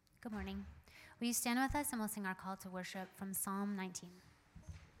Good morning. Will you stand with us and we'll sing our call to worship from Psalm 19.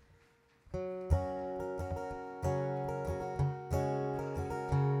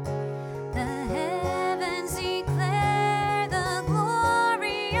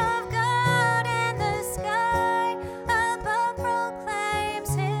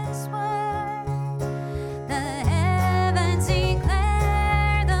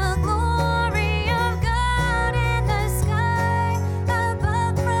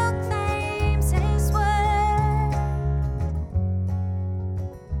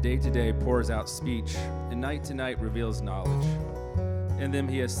 Day to day pours out speech, and night to night reveals knowledge. In them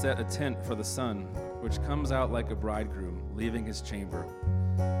he has set a tent for the sun, which comes out like a bridegroom leaving his chamber,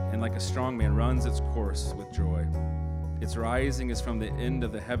 and like a strong man runs its course with joy. Its rising is from the end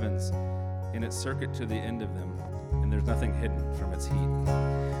of the heavens, and its circuit to the end of them, and there's nothing hidden from its heat.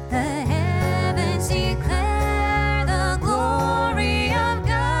 The heavens declare the glory of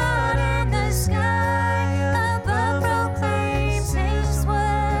God, and the sky above proclaims his word.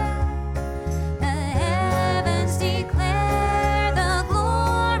 The heavens declare the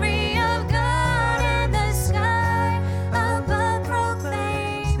glory of God, and the sky above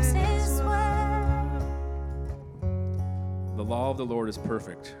proclaims his word. The law of the Lord is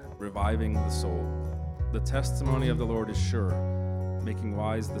perfect, reviving the soul. The testimony of the Lord is sure, making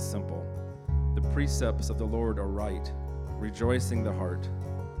wise the simple. The precepts of the Lord are right, rejoicing the heart.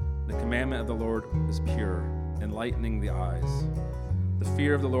 The commandment of the Lord is pure, enlightening the eyes. The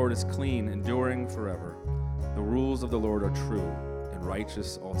fear of the Lord is clean, enduring forever. The rules of the Lord are true and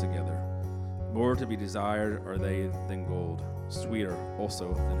righteous altogether. More to be desired are they than gold, sweeter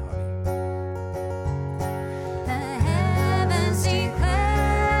also than honey. The heavens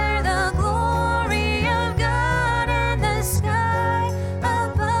declare the glory of God, and the sky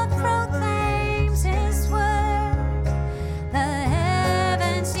above proclaims his word. The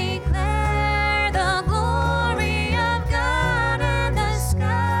heavens declare the glory of God, and the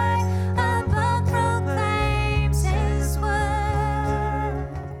sky above proclaims his word.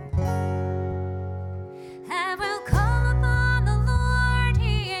 I will call upon the Lord,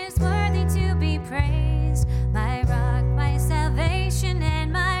 he is worthy.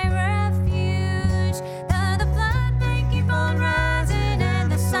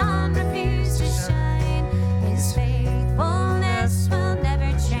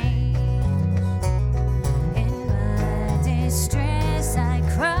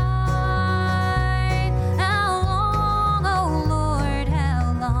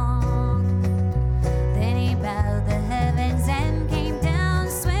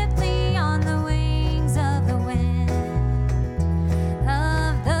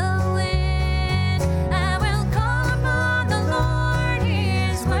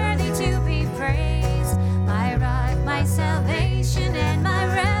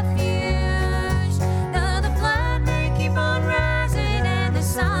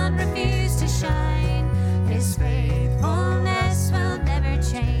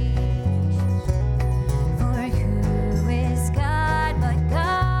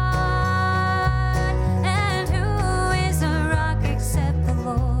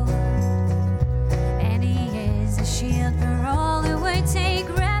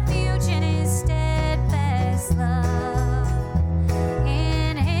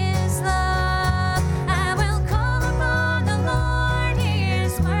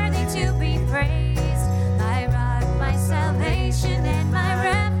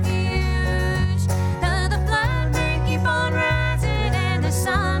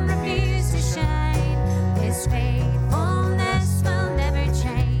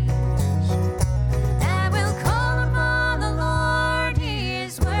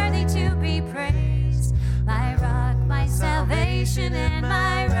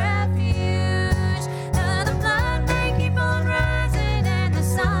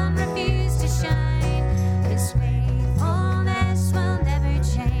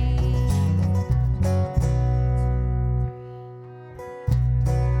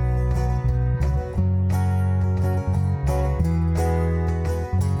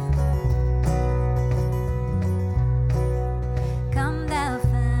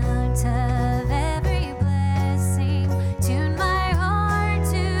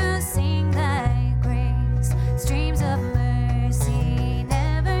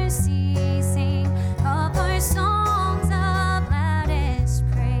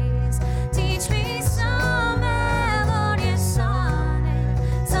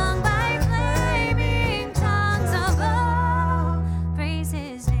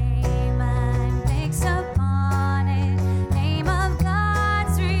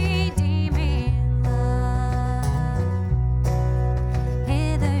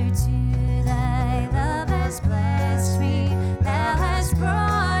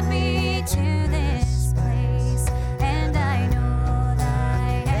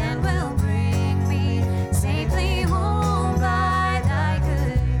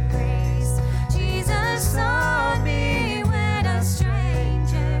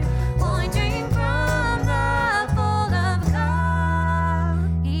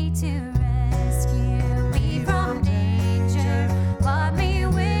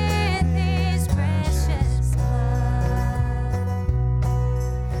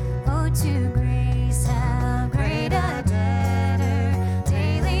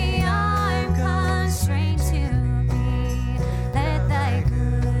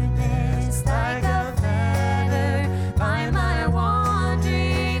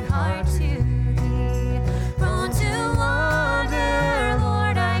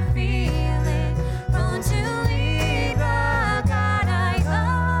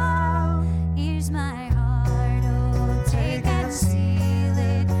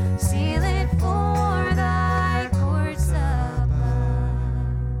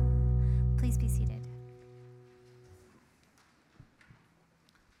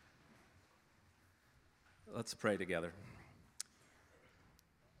 Let's pray together.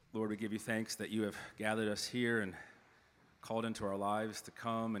 Lord, we give you thanks that you have gathered us here and called into our lives to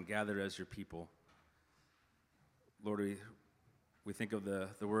come and gather as your people. Lord, we think of the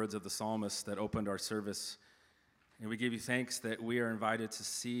words of the psalmist that opened our service, and we give you thanks that we are invited to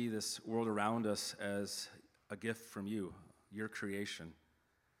see this world around us as a gift from you, your creation,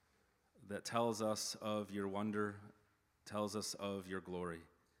 that tells us of your wonder, tells us of your glory.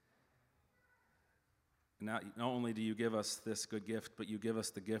 And not only do you give us this good gift, but you give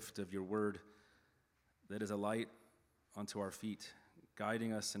us the gift of your word that is a light unto our feet,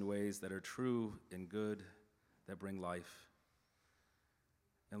 guiding us in ways that are true and good, that bring life.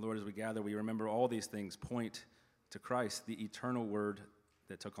 And Lord, as we gather, we remember all these things point to Christ, the eternal word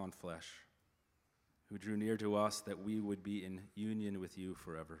that took on flesh, who drew near to us that we would be in union with you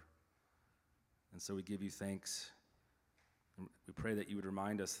forever. And so we give you thanks. We pray that you would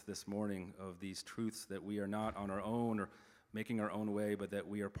remind us this morning of these truths, that we are not on our own or making our own way, but that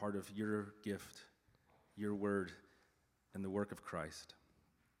we are part of your gift, your word, and the work of Christ.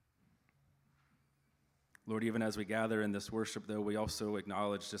 Lord, even as we gather in this worship, though, we also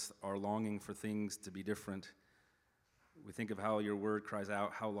acknowledge just our longing for things to be different. We think of how your word cries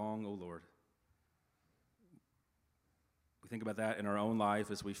out, "How long, O Lord?" We think about that in our own life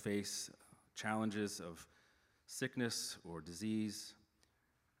as we face challenges of sickness or disease,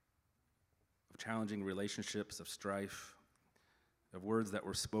 of challenging relationships, of strife, of words that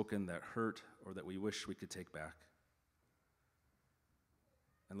were spoken that hurt or that we wish we could take back.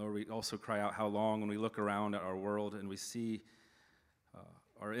 And Lord, we also cry out, how long, when we look around at our world and we see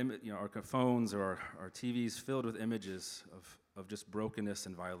our phones or our TVs filled with images of just brokenness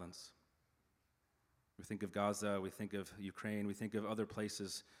and violence. We think of Gaza, we think of Ukraine, we think of other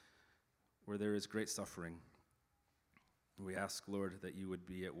places where there is great suffering. We ask, Lord, that you would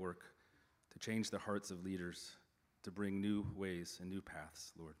be at work to change the hearts of leaders, to bring new ways and new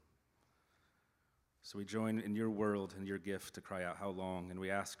paths, Lord. So we join in your world and your gift to cry out, how long? And we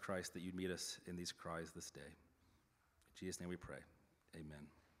ask, Christ, that you'd meet us in these cries this day. In Jesus' name we pray.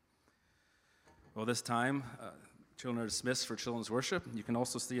 Amen. Well, this time, children are dismissed for children's worship. You can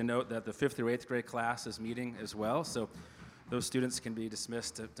also see a note that the 5th through 8th grade class is meeting as well. So those students can be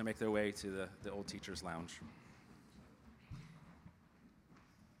dismissed to make their way to the old teacher's lounge.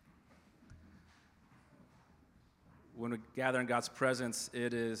 When we gather in God's presence,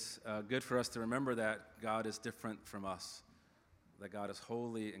 it is good for us to remember that God is different from us, that God is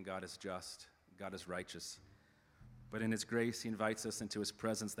holy and God is just, God is righteous. But in his grace, he invites us into his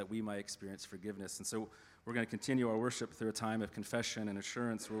presence that we might experience forgiveness. And so we're going to continue our worship through a time of confession and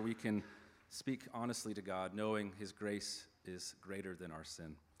assurance where we can speak honestly to God, knowing his grace is greater than our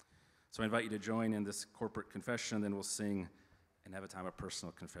sin. So I invite you to join in this corporate confession, and then we'll sing and have a time of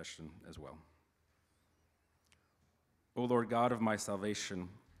personal confession as well. O Lord God of my salvation,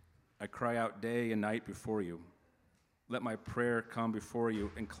 I cry out day and night before you. Let my prayer come before you.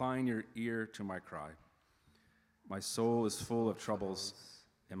 Incline your ear to my cry. My soul is full of troubles,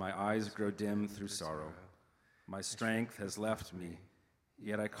 and my eyes grow dim through sorrow. My strength has left me,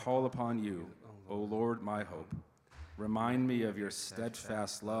 yet I call upon you, O Lord, my hope. Remind me of your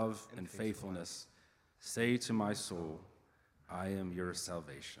steadfast love and faithfulness. Say to my soul, I am your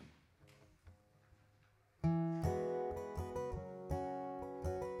salvation.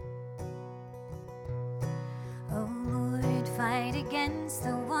 Fight against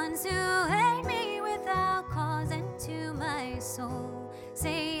the ones who hate me without cause, and to my soul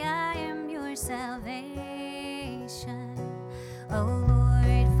say I am your salvation. Oh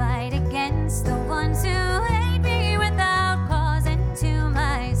Lord, fight against the ones who hate me without cause, and to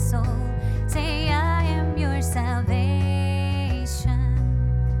my soul say I am your salvation.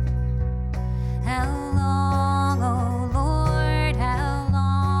 How long, oh Lord, how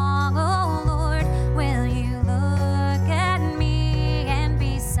long, oh Lord, will you look at me and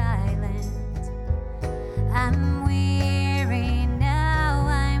be silent? I'm weary now,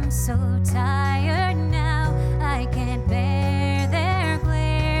 I'm so tired now, I can't bear their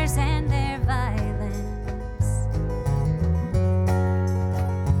glares and their violence.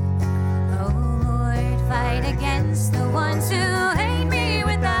 Oh Lord, fight against the ones who hate me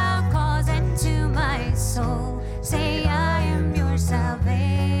without cause, and to my soul say I am your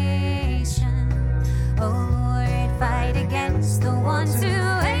salvation. Oh Lord, fight against the ones who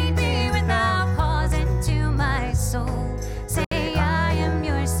hate me without cause, and to my soul say I am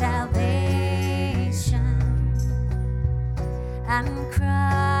your salvation. I'm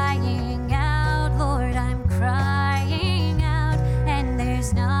crying out, Lord, I'm crying out, and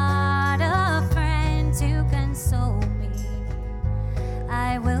there's not a friend to console me.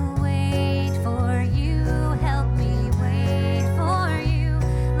 I will wait for you,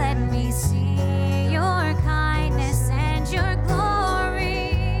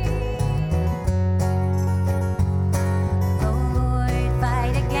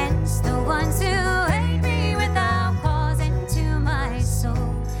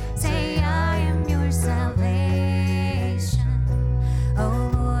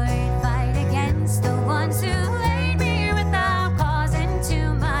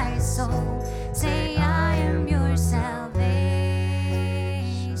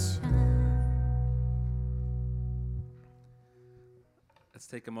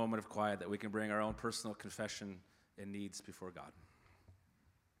 take a moment of quiet that we can bring our own personal confession and needs before God.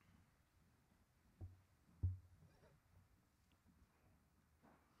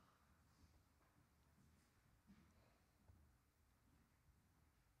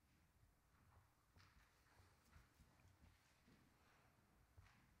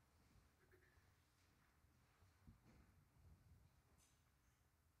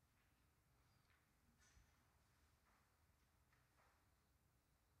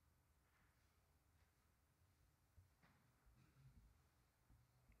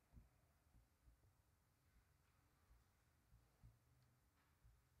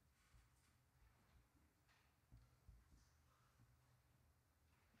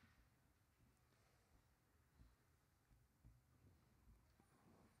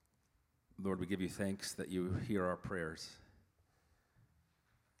 Lord, we give you thanks that you hear our prayers.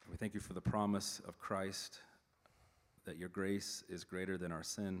 We thank you for the promise of Christ, that your grace is greater than our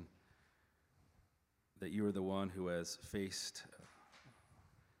sin, that you are the one who has faced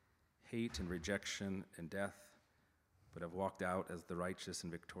hate and rejection and death, but have walked out as the righteous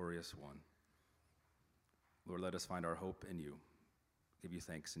and victorious one. Lord, let us find our hope in you. Give you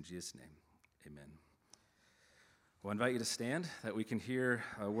thanks in Jesus' name. Amen. Well, I invite you to stand that we can hear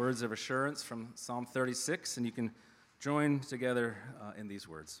words of assurance from Psalm 36, and you can join together in these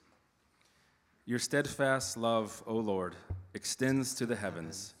words. Your steadfast love, O Lord, extends to the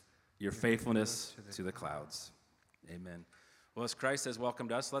heavens, your faithfulness to the clouds. Amen. Well, as Christ has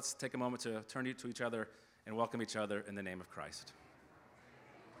welcomed us, let's take a moment to turn to each other and welcome each other in the name of Christ.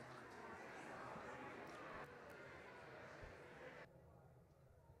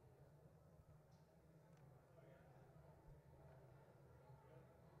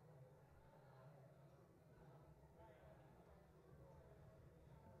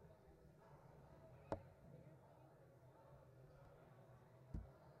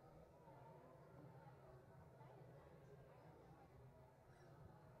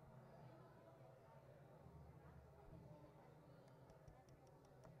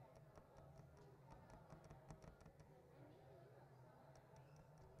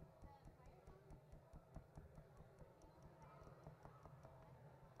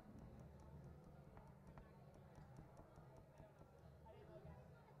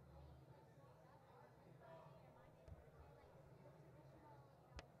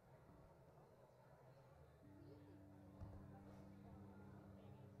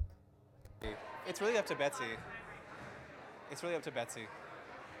 It's really up to Betsy. It's really up to Betsy.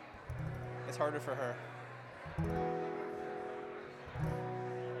 It's harder for her.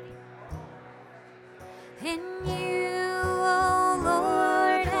 In you, O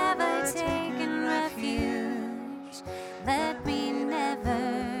Lord, have I taken refuge. Let me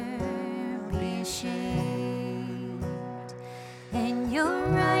never be ashamed. In your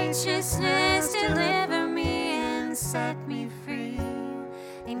righteousness, deliver me and set me free.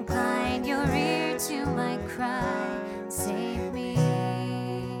 Incline your ear to my cry, save me.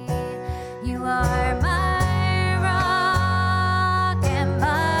 You are my rock and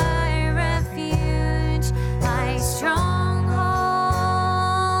my refuge, my stronghold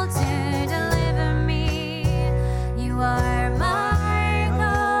to deliver me. You are my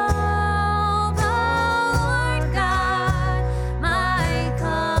hope, oh Lord God, my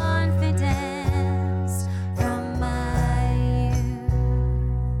confidence from my youth.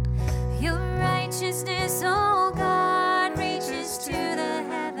 Your righteousness, oh God, reaches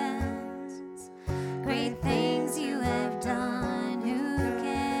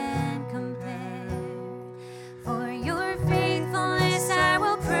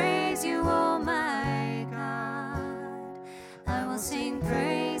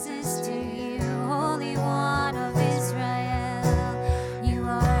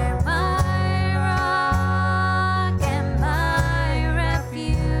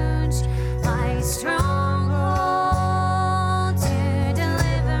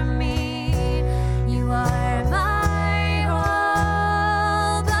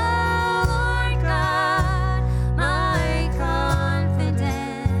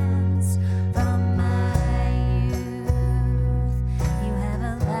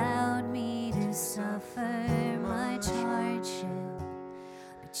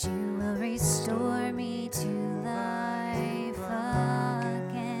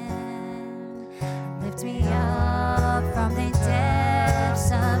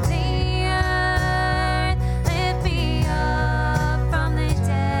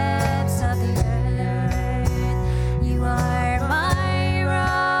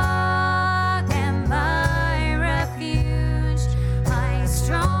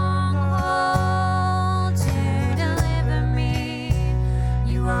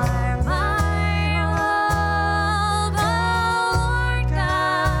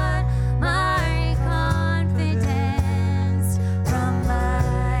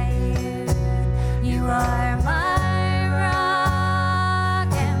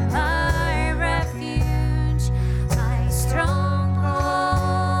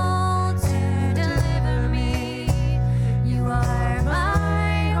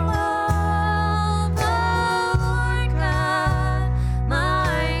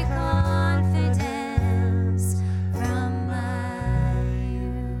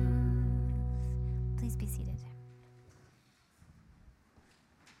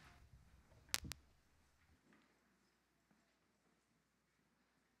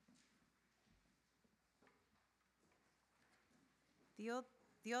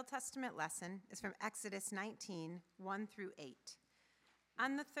The Old Testament lesson is from Exodus 19, 1 through 8.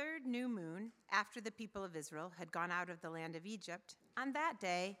 On the third new moon, after the people of Israel had gone out of the land of Egypt, on that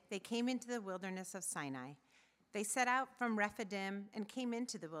day they came into the wilderness of Sinai. They set out from Rephidim and came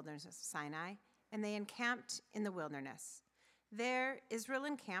into the wilderness of Sinai, and they encamped in the wilderness. There Israel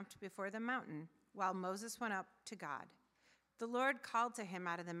encamped before the mountain, while Moses went up to God. The Lord called to him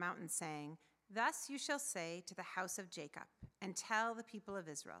out of the mountain, saying, "Thus you shall say to the house of Jacob, and tell the people of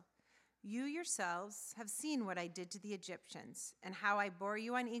Israel, you yourselves have seen what I did to the Egyptians, and how I bore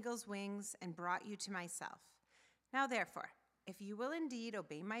you on eagle's wings and brought you to myself. Now therefore, if you will indeed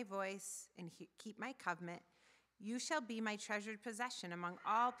obey my voice and keep my covenant, you shall be my treasured possession among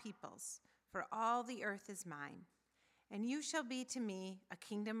all peoples, for all the earth is mine. And you shall be to me a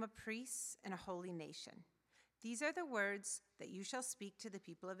kingdom of priests and a holy nation. These are the words that you shall speak to the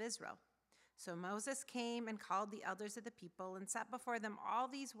people of Israel." So Moses came and called the elders of the people and set before them all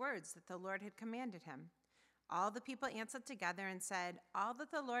these words that the Lord had commanded him. All the people answered together and said, "All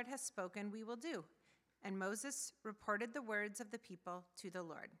that the Lord has spoken we will do." And Moses reported the words of the people to the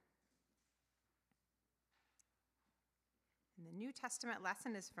Lord. And the New Testament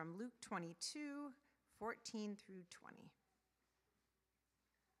lesson is from Luke 22, 14 through 20.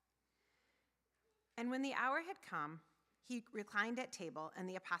 And when the hour had come, he reclined at table, and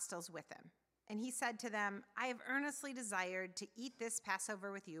the apostles with him. And he said to them, "I have earnestly desired to eat this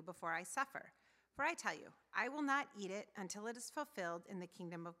Passover with you before I suffer. For I tell you, I will not eat it until it is fulfilled in the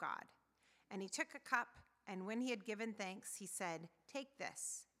kingdom of God." And he took a cup, and when he had given thanks, he said, "Take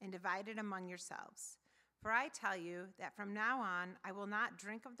this and divide it among yourselves. For I tell you that from now on I will not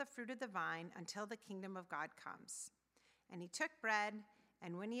drink of the fruit of the vine until the kingdom of God comes." And he took bread,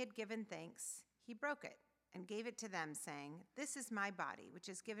 and when he had given thanks, he broke it and gave it to them, saying, "This is my body, which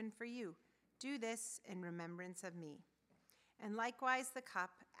is given for you. Do this in remembrance of me." And likewise the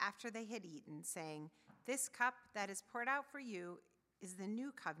cup after they had eaten, saying, "This cup that is poured out for you is the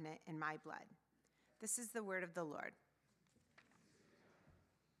new covenant in my blood." This is the word of the Lord.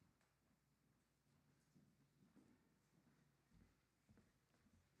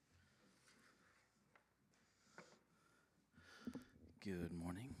 Good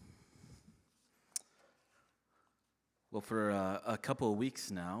morning. Well, for a couple of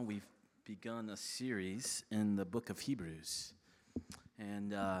weeks now, we've begun a series in the book of Hebrews.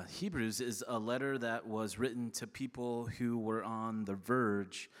 And Hebrews is a letter that was written to people who were on the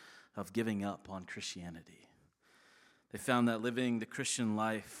verge of giving up on Christianity. They found that living the Christian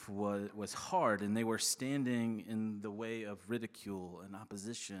life was hard, and they were standing in the way of ridicule and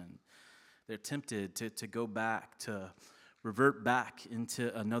opposition. They're tempted to go back, to revert back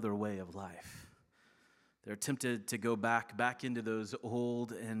into another way of life. They're tempted to go back into those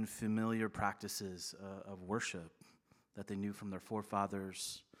old and familiar practices of worship that they knew from their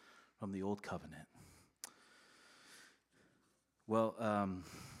forefathers, from the old covenant. Well,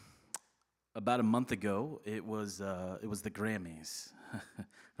 about a month ago, it was the Grammys.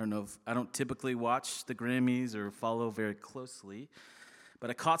 I don't typically watch the Grammys or follow very closely,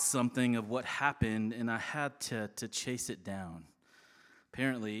 but I caught something of what happened, and I had to chase it down.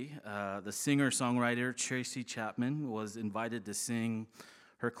 Apparently, the singer-songwriter Tracy Chapman was invited to sing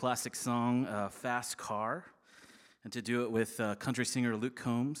her classic song, Fast Car, and to do it with country singer Luke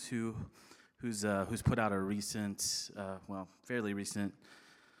Combs, who's put out a recent, fairly recent,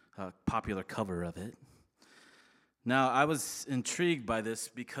 popular cover of it. Now, I was intrigued by this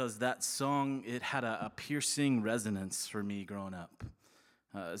because that song, it had a piercing resonance for me growing up.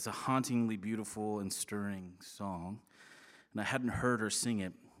 It's a hauntingly beautiful and stirring song, and I hadn't heard her sing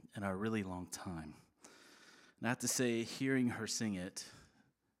it in a really long time. And I have to say, hearing her sing it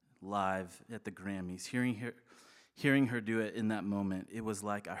live at the Grammys, hearing her do it in that moment, it was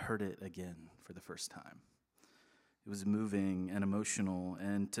like I heard it again for the first time. It was moving and emotional,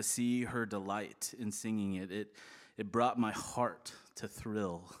 and to see her delight in singing it brought my heart to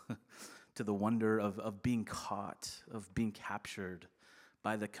thrill, to the wonder of being caught, of being captured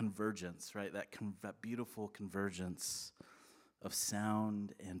by the convergence, right? That beautiful convergence of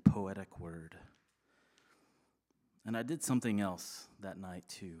sound and poetic word. And I did something else that night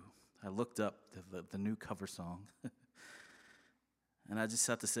too. I looked up the new cover song, and I just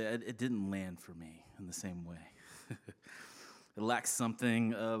have to say it didn't land for me in the same way. It lacks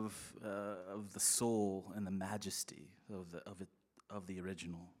something of the soul and the majesty of the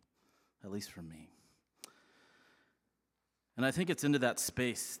original, at least for me. And I think it's into that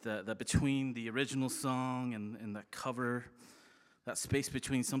space that between the original song and the cover, that space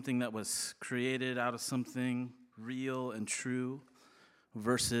between something that was created out of something real and true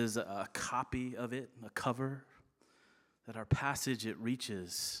versus a copy of it, a cover, that our passage, it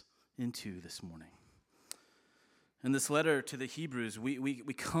reaches into this morning. In this letter to the Hebrews,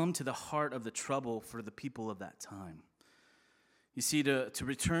 we come to the heart of the trouble for the people of that time. You see, to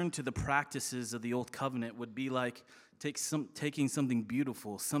return to the practices of the old covenant would be like taking something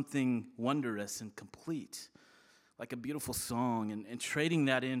beautiful, something wondrous and complete, like a beautiful song, and trading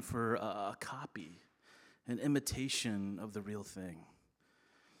that in for a copy, an imitation of the real thing.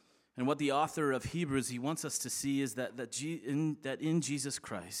 And what the author of Hebrews, he wants us to see is that in Jesus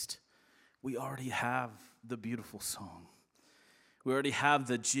Christ, we already have the beautiful song. We already have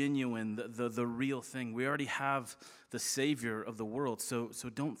the genuine, the real thing. We already have the Savior of the world. So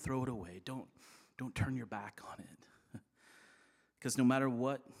don't throw it away. Don't turn your back on it. Because no matter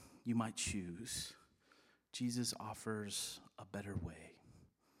what you might choose, Jesus offers a better way.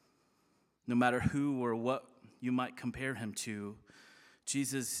 No matter who or what you might compare him to,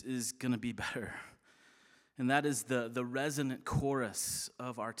 Jesus is going to be better. And that is the resonant chorus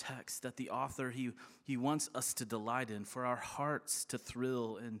of our text that the author, he wants us to delight in, for our hearts to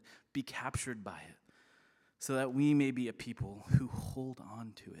thrill and be captured by it, so that we may be a people who hold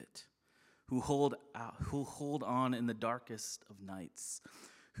on to it, who hold on in the darkest of nights,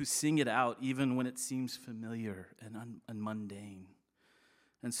 who sing it out even when it seems familiar and mundane,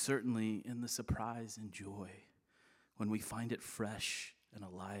 and certainly in the surprise and joy when we find it fresh and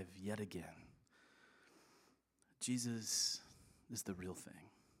alive yet again. Jesus is the real thing,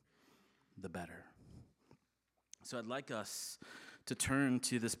 the better. So I'd like us to turn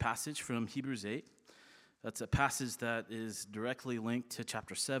to this passage from Hebrews 8. That's a passage that is directly linked to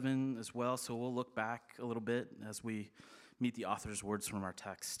chapter 7 as well, so we'll look back a little bit as we meet the author's words from our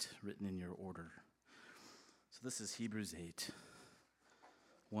text written in your order. So this is Hebrews 8,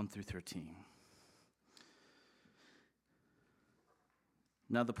 1 through 13.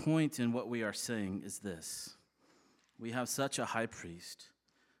 Now the point in what we are saying is this. We have such a high priest,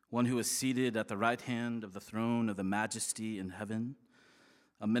 one who is seated at the right hand of the throne of the majesty in heaven,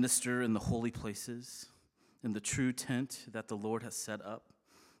 a minister in the holy places, in the true tent that the Lord has set up,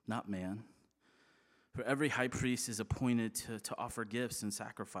 not man. For every high priest is appointed to offer gifts and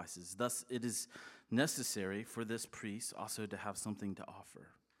sacrifices. Thus it is necessary for this priest also to have something to offer.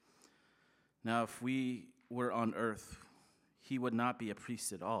 Now if we were on earth, he would not be a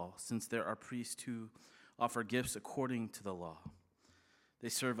priest at all, since there are priests who offer gifts according to the law. They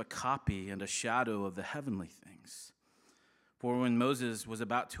serve a copy and a shadow of the heavenly things. For when Moses was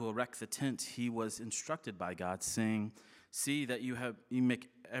about to erect the tent, he was instructed by God, saying, "See that you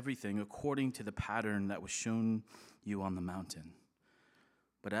make everything according to the pattern that was shown you on the mountain."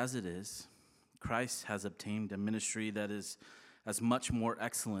 But as it is, Christ has obtained a ministry that is as much more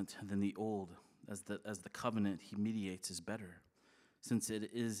excellent than the old, as the covenant he mediates is better, since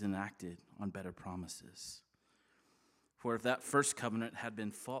it is enacted on better promises. For if that first covenant had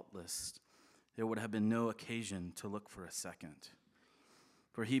been faultless, there would have been no occasion to look for a second.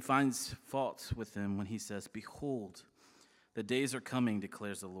 For he finds fault with them when he says, "Behold, the days are coming,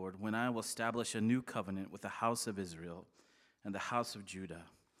 declares the Lord, when I will establish a new covenant with the house of Israel and the house of Judah,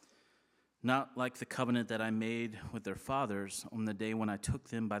 not like the covenant that I made with their fathers on the day when I took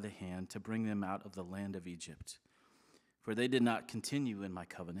them by the hand to bring them out of the land of Egypt. For they did not continue in my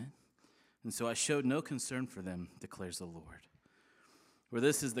covenant, and so I showed no concern for them, declares the Lord. For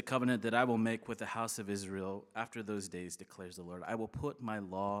this is the covenant that I will make with the house of Israel after those days, declares the Lord. I will put my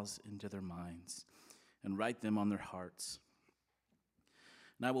laws into their minds and write them on their hearts.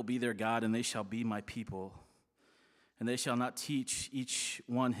 And I will be their God, and they shall be my people. And they shall not teach each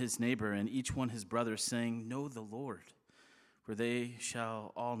one his neighbor and each one his brother, saying, Know the Lord, for they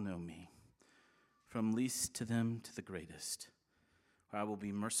shall all know me, from least to them to the greatest. For I will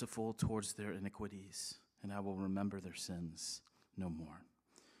be merciful towards their iniquities, and I will remember their sins no more.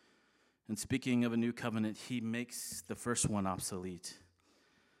 And speaking of a new covenant, he makes the first one obsolete.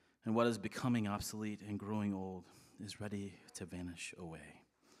 And what is becoming obsolete and growing old is ready to vanish away.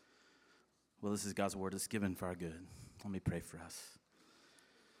 Well, this is God's word. It's given for our good. Let me pray for us.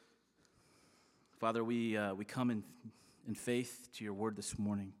 Father, we come in faith to your word this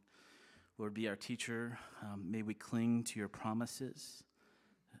morning. Lord, be our teacher. May we cling to your promises,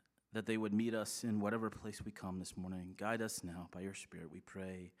 that they would meet us in whatever place we come this morning. Guide us now by your Spirit, we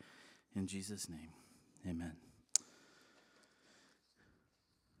pray in Jesus' name. Amen.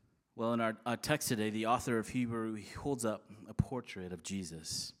 Well, in our text today, the author of Hebrew, he holds up a portrait of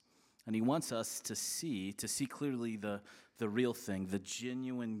Jesus. And he wants us to see clearly the real thing, the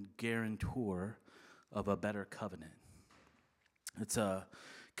genuine guarantor of a better covenant. It's a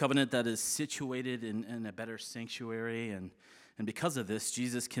covenant that is situated in a better sanctuary, and because of this,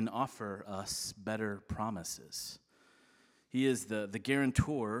 Jesus can offer us better promises. He is the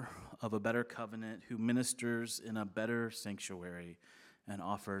guarantor of a better covenant who ministers in a better sanctuary and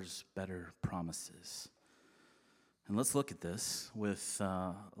offers better promises. And let's look at this with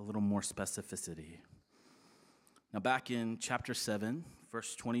a little more specificity. Now, back in chapter 7,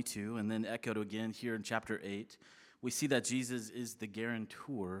 verse 22, and then echoed again here in chapter 8, we see that Jesus is the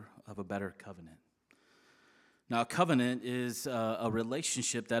guarantor of a better covenant. Now, a covenant is a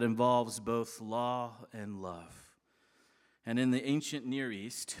relationship that involves both law and love. And in the ancient Near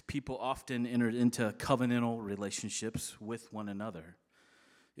East, people often entered into covenantal relationships with one another.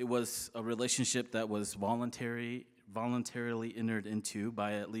 It was a relationship that was voluntarily entered into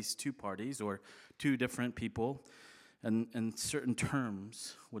by at least two parties or two different people, and certain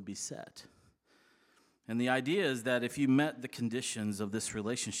terms would be set. And the idea is that if you met the conditions of this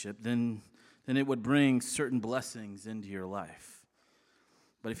relationship, then it would bring certain blessings into your life.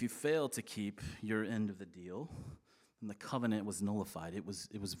 But if you failed to keep your end of the deal, then the covenant was nullified. It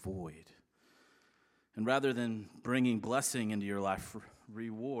was void. And rather than bringing blessing into your life,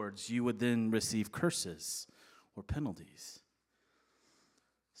 rewards, you would then receive curses or penalties.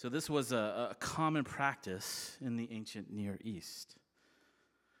 So this was a common practice in the ancient Near East.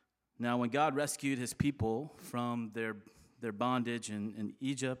 Now, when God rescued his people from their bondage in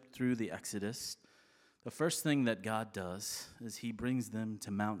Egypt through the Exodus, the first thing that God does is he brings them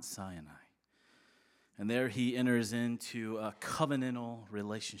to Mount Sinai. And there he enters into a covenantal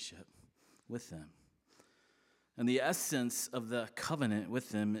relationship with them. And the essence of the covenant with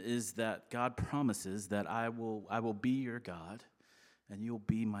them is that God promises that I will be your God and you'll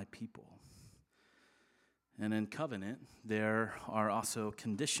be my people. And in covenant, there are also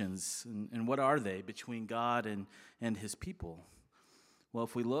conditions. And what are they between God and his people? Well,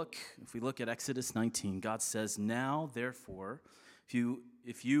 if we look at Exodus 19, God says, "Now, therefore,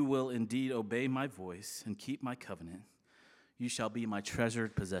 if you will indeed obey my voice and keep my covenant, you shall be my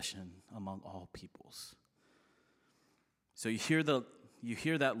treasured possession among all peoples." So you hear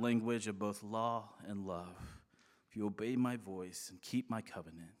that language of both law and love. If you obey my voice and keep my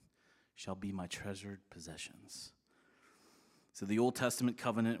covenant, shall be my treasured possessions. So the Old Testament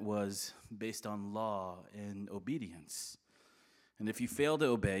covenant was based on law and obedience. And if you fail to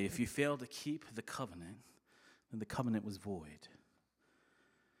obey, if you fail to keep the covenant, then the covenant was void.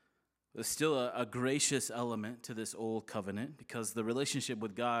 There's still a gracious element to this old covenant because the relationship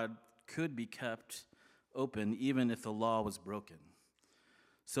with God could be kept open even if the law was broken,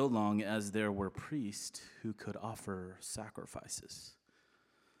 so long as there were priests who could offer sacrifices.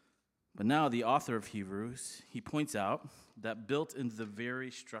 But now the author of Hebrews, he points out that built into the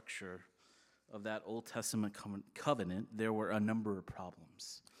very structure of that Old Testament covenant, there were a number of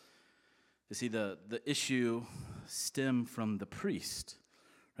problems. You see, the issue stemmed from the priest,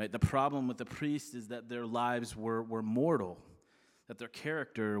 right? The problem with the priest is that their lives were mortal, that their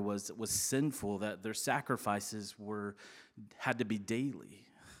character was sinful, that their sacrifices had to be daily.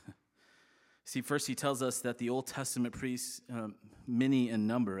 See, first he tells us that the Old Testament priests, many in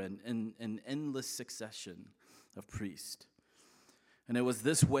number, and an endless succession of priests. And it was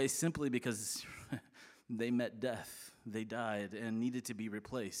this way simply because they met death. They died and needed to be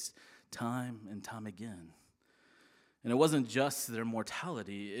replaced time and time again. And it wasn't just their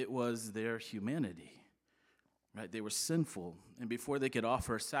mortality, it was their humanity. Right? They were sinful, and before they could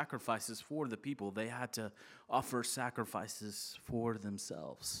offer sacrifices for the people, they had to offer sacrifices for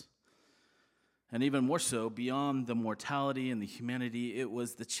themselves. And even more so, beyond the mortality and the humanity, it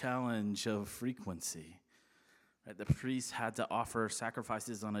was the challenge of frequency. Right? The priests had to offer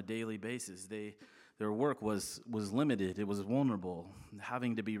sacrifices on a daily basis. Their work was limited. It was vulnerable,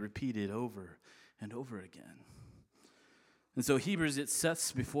 having to be repeated over and over again. And so Hebrews, it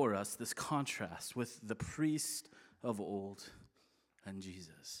sets before us this contrast with the priest of old and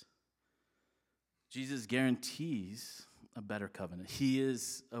Jesus. Jesus guarantees a better covenant. He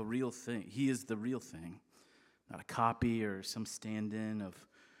is a real thing. He is the real thing, not a copy or some stand-in of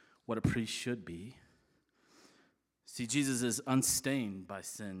what a priest should be. See, Jesus is unstained by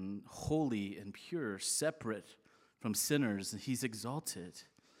sin, holy and pure, separate from sinners. He's exalted.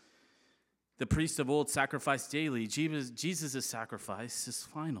 The priest of old sacrificed daily. Jesus' sacrifice is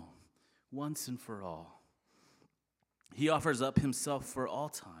final, once and for all. He offers up himself for all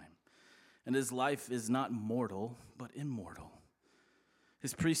time, and his life is not mortal, but immortal.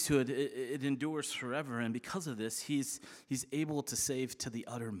 His priesthood, it endures forever, and because of this, he's able to save to the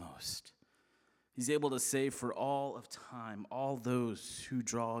uttermost. He's able to save for all of time, all those who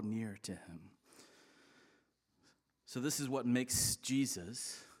draw near to him. So this is what makes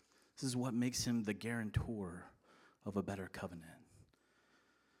Jesus, this is what makes him the guarantor of a better covenant.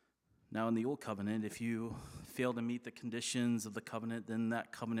 Now, in the old covenant, if you fail to meet the conditions of the covenant, then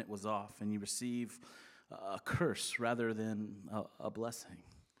that covenant was off, and you receive a curse rather than a blessing.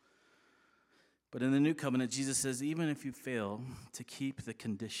 But in the new covenant, Jesus says, even if you fail to keep the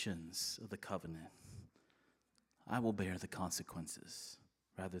conditions of the covenant, I will bear the consequences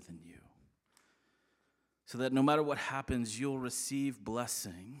rather than you. So that no matter what happens, you'll receive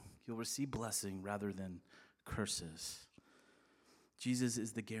blessing. You'll receive blessing rather than curses. Jesus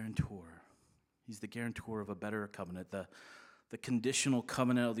is the guarantor. He's the guarantor of a better covenant. The conditional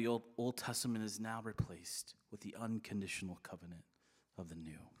covenant of the Old Testament is now replaced with the unconditional covenant of the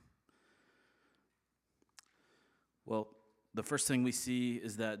new. Well, the first thing we see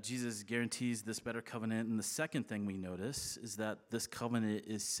is that Jesus guarantees this better covenant, and the second thing we notice is that this covenant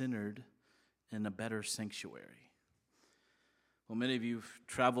is centered in a better sanctuary. Well, many of you have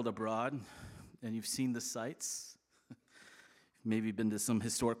traveled abroad, and you've seen the sights. Maybe been to some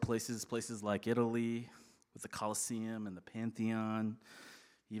historic places like Italy, with the Colosseum and the Pantheon,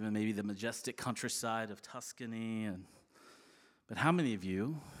 even maybe the majestic countryside of Tuscany. But how many of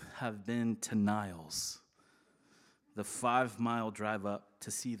you have been to Niles, the 5-mile drive up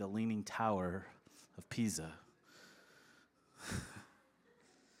to see the Leaning Tower of Pisa?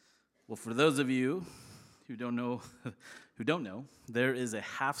 Well, for those of you who don't know, there is a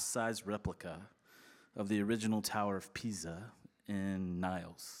half-size replica of the original Tower of Pisa in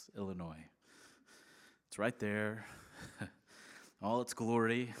Niles, Illinois. It's right there, all its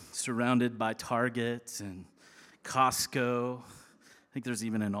glory, surrounded by Target and Costco. I think there's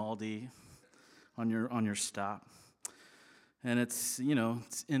even an Aldi on your stop. And it's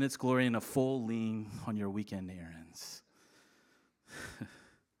in its glory in a full lean on your weekend errands. I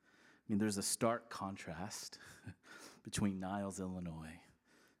mean, there's a stark contrast between Niles, Illinois,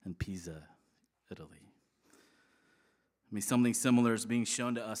 and Pisa, Italy. I mean, something similar is being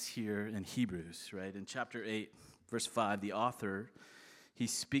shown to us here in Hebrews, right? In chapter 8, verse 5, the author, he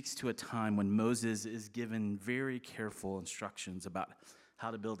speaks to a time when Moses is given very careful instructions about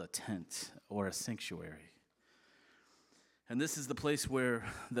how to build a tent or a sanctuary. And this is the place where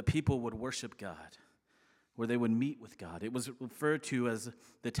the people would worship God, where they would meet with God. It was referred to as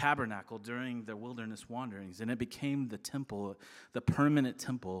the tabernacle during their wilderness wanderings, and it became the temple, the permanent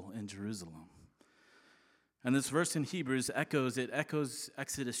temple in Jerusalem. And this verse in Hebrews echoes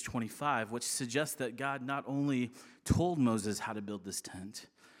Exodus 25, which suggests that God not only told Moses how to build this tent,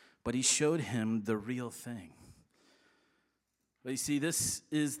 but he showed him the real thing. But you see, this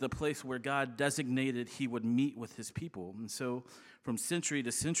is the place where God designated he would meet with his people. And so from century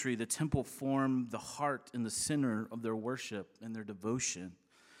to century, the temple formed the heart and the center of their worship and their devotion.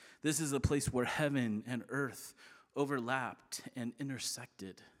 This is the place where heaven and earth overlapped and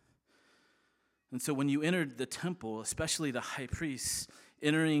intersected. And so when you entered the temple, especially the high priest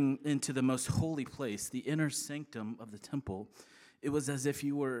entering into the most holy place, the inner sanctum of the temple, it was as if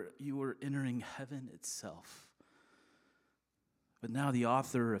you were entering heaven itself. But now the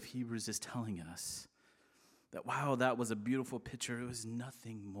author of Hebrews is telling us that, wow, that was a beautiful picture. It was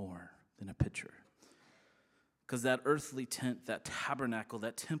nothing more than a picture. Because that earthly tent, that tabernacle,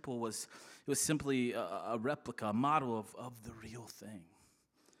 that temple was simply a replica, a model of the real thing.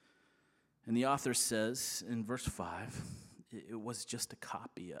 And the author says in verse 5, it was just a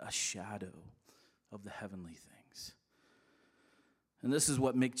copy, a shadow of the heavenly things. And this is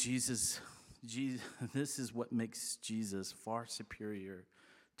what makes Jesus far superior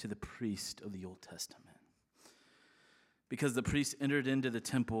to the priest of the Old Testament. Because the priest entered into the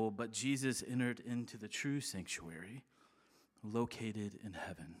temple, but Jesus entered into the true sanctuary located in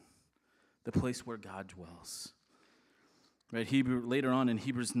heaven, the place where God dwells. Right, later on in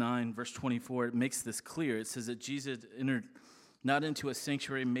Hebrews 9, verse 24, it makes this clear. It says that Jesus entered not into a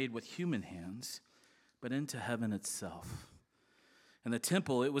sanctuary made with human hands, but into heaven itself. And the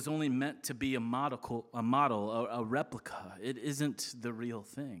temple, it was only meant to be a replica. It isn't the real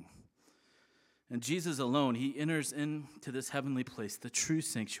thing. And Jesus alone, he enters into this heavenly place, the true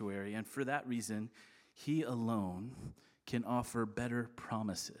sanctuary, and for that reason, he alone can offer better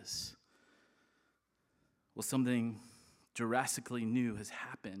promises. Well, something drastically new has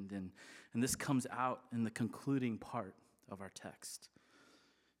happened, and this comes out in the concluding part of our text.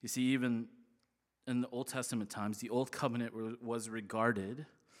 You see, even in the Old Testament times, the Old Covenant was regarded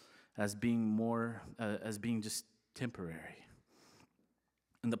as being just temporary.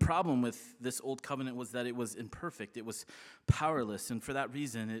 And the problem with this Old Covenant was that it was imperfect, it was powerless, and for that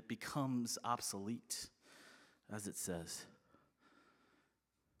reason, it becomes obsolete, as it says.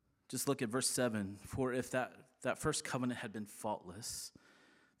 Just look at verse 7. For if that first covenant had been faultless,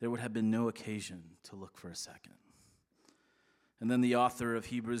 there would have been no occasion to look for a second. And then the author of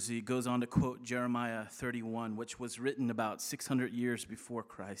Hebrews, he goes on to quote Jeremiah 31, which was written about 600 years before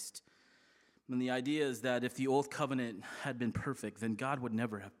Christ. And the idea is that if the old covenant had been perfect, then God would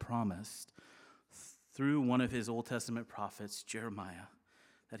never have promised through one of his Old Testament prophets, Jeremiah,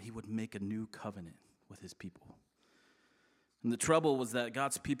 that he would make a new covenant with his people. And the trouble was that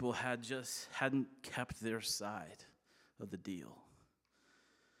God's people hadn't kept their side of the deal.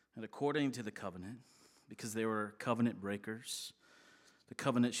 And according to the covenant, because they were covenant breakers, the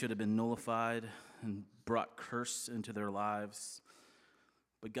covenant should have been nullified and brought curse into their lives.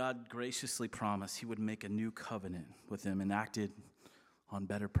 But God graciously promised he would make a new covenant with them and acted on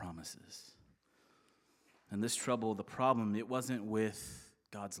better promises. And this trouble, the problem, it wasn't with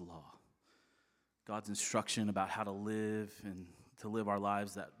God's law, God's instruction about how to live and to live our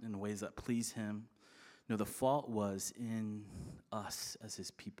lives in ways that please him. No, the fault was in us as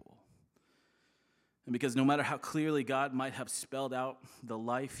his people. And because no matter how clearly God might have spelled out the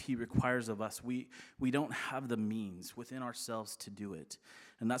life he requires of us, we don't have the means within ourselves to do it.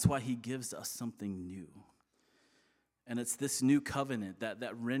 And that's why he gives us something new. And it's this new covenant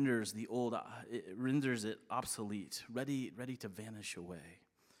that renders the old, it renders it obsolete, ready to vanish away.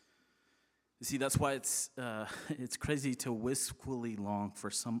 You see, that's why it's crazy to wistfully long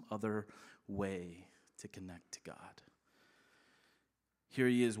for some other way to connect to God. Here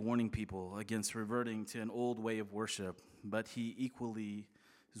he is warning people against reverting to an old way of worship, but he equally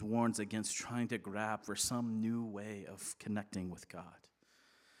warns against trying to grab for some new way of connecting with God.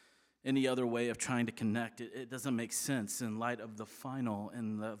 Any other way of trying to connect, it doesn't make sense in light of the final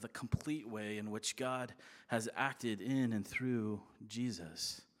and the complete way in which God has acted in and through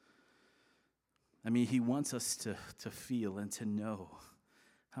Jesus. I mean, he wants us to feel and to know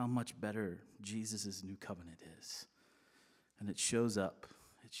how much better Jesus' new covenant is. And it shows up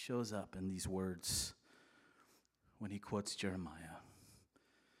in these words when he quotes Jeremiah.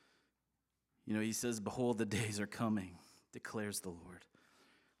 You know, he says, "Behold, the days are coming, declares the Lord,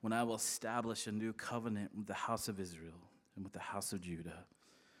 when I will establish a new covenant with the house of Israel and with the house of Judah,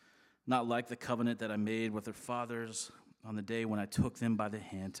 not like the covenant that I made with their fathers on the day when I took them by the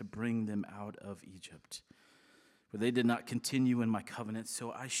hand to bring them out of Egypt. For they did not continue in my covenant,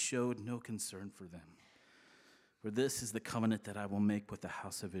 so I showed no concern for them. For this is the covenant that I will make with the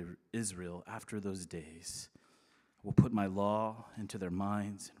house of Israel after those days. I will put my law into their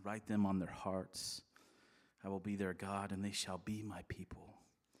minds and write them on their hearts. I will be their God, and they shall be my people.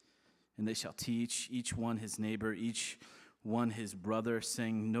 And they shall teach each one his neighbor, each one his brother,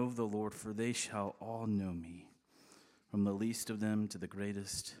 saying, Know the Lord, for they shall all know me, from the least of them to the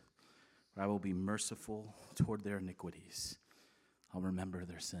greatest. For I will be merciful toward their iniquities. I'll remember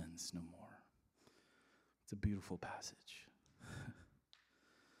their sins no more." It's a beautiful passage.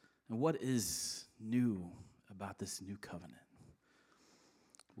 And what is new about this new covenant?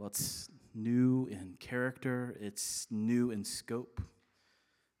 Well, it's new in character, it's new in scope,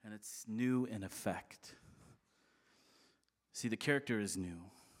 and it's new in effect. See, the character is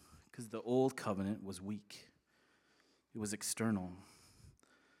new because the old covenant was weak. It was external.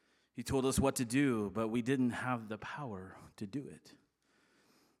 He told us what to do, but we didn't have the power to do it.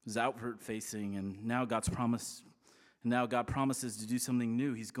 It was outward facing, and now God promises to do something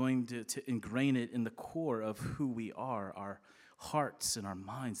new. He's going to ingrain it in the core of who we are, our hearts and our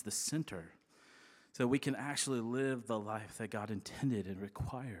minds, the center, so we can actually live the life that God intended and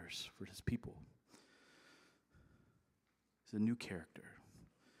requires for his people. It's a new character.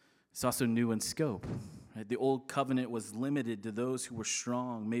 It's also new in scope. Right? The old covenant was limited to those who were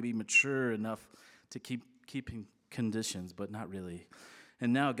strong, maybe mature enough to keeping conditions, but not really.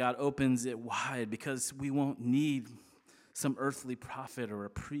 And now God opens it wide because we won't need some earthly prophet or a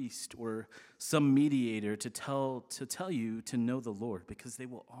priest or some mediator to tell you to know the Lord, because they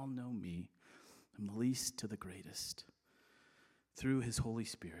will all know me, from the least to the greatest. Through his Holy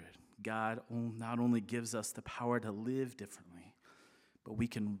Spirit, God not only gives us the power to live differently, but we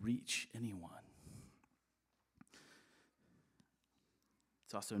can reach anyone.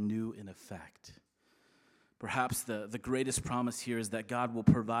 It's also new in effect. Perhaps the greatest promise here is that God will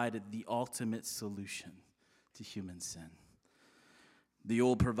provide the ultimate solution to human sin. The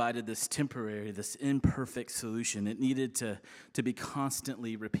old provided this temporary, this imperfect solution. It needed to be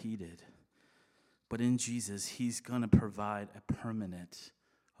constantly repeated. But in Jesus, he's going to provide a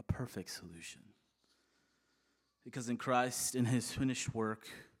perfect solution. Because in Christ, in his finished work,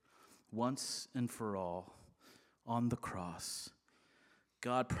 once and for all, on the cross,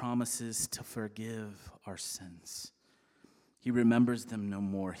 God promises to forgive our sins. He remembers them no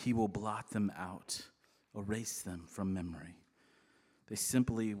more. He will blot them out, erase them from memory. They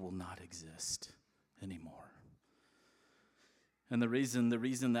simply will not exist anymore. And the reason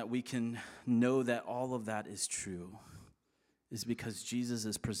that we can know that all of that is true is because Jesus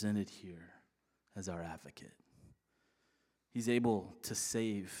is presented here as our advocate. He's able to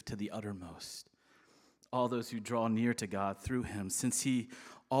save to the uttermost all those who draw near to God through him, since he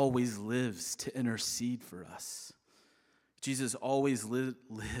always lives to intercede for us. Jesus always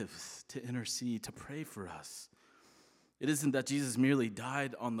lives to intercede, to pray for us. It isn't that Jesus merely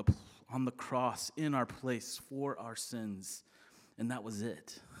died on the cross in our place for our sins, and that was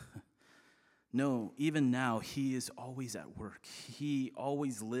it. No, even now, he is always at work. He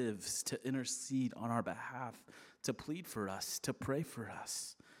always lives to intercede on our behalf, to plead for us, to pray for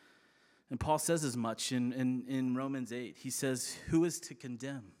us. And Paul says as much in Romans 8. He says, who is to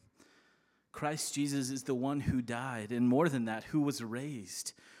condemn? Christ Jesus is the one who died, and more than that, who was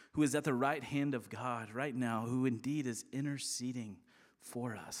raised, who is at the right hand of God right now, who indeed is interceding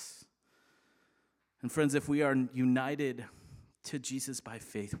for us. And friends, if we are united to Jesus by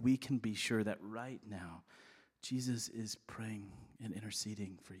faith, we can be sure that right now, Jesus is praying and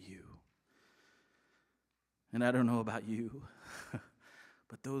interceding for you. And I don't know about you,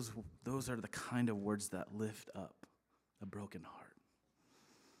 but those are the kind of words that lift up a broken heart,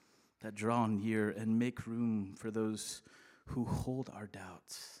 that draw near and make room for those who hold our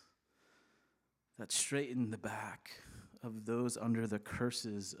doubts, that straighten the back of those under the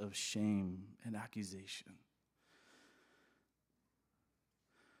curses of shame and accusation.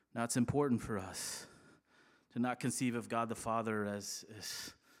 Now, it's important for us to not conceive of God the Father as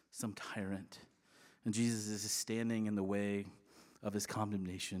some tyrant, and Jesus is standing in the way of his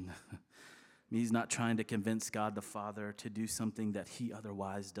condemnation. He's not trying to convince God the Father to do something that he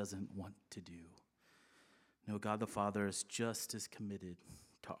otherwise doesn't want to do. No, God the Father is just as committed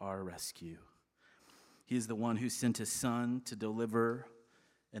to our rescue. He is the one who sent his Son to deliver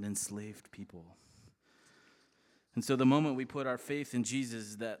an enslaved people. And so the moment we put our faith in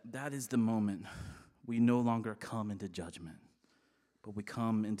Jesus, that is the moment we no longer come into judgment, but we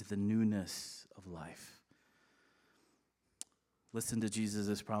come into the newness of life. Listen to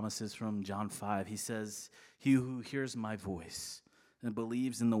Jesus' promises from John 5. He says, he who hears my voice and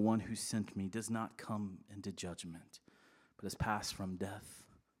believes in the one who sent me does not come into judgment, but has passed from death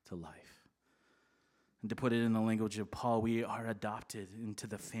to life. And to put it in the language of Paul, we are adopted into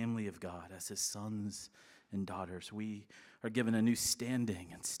the family of God as his sons and daughters. We are given a new standing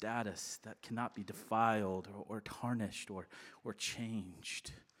and status that cannot be defiled or tarnished or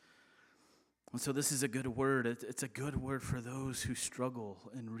changed. And so this is a good word. It's a good word for those who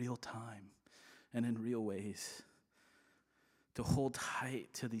struggle in real time and in real ways to hold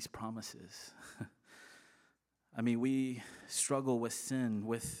tight to these promises. I mean, we struggle with sin,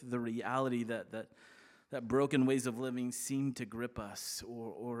 with the reality that broken ways of living seem to grip us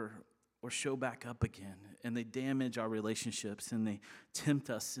or show back up again, and they damage our relationships, and they tempt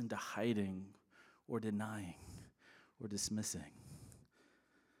us into hiding or denying or dismissing.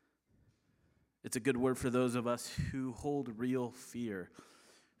 It's a good word for those of us who hold real fear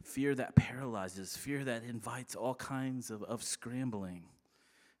that paralyzes, fear that invites all kinds of scrambling,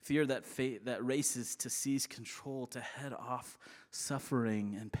 fear that races to seize control, to head off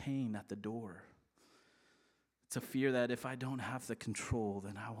suffering and pain at the door. It's a fear that if I don't have the control,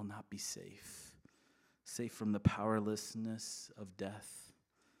 then I will not be safe from the powerlessness of death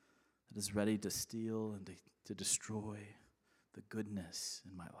that is ready to steal and to destroy the goodness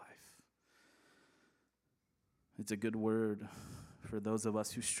in my life. It's a good word for those of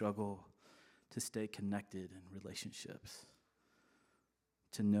us who struggle to stay connected in relationships,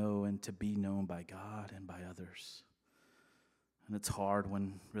 to know and to be known by God and by others. And it's hard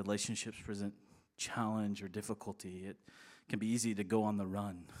when relationships present challenge or difficulty. It can be easy to go on the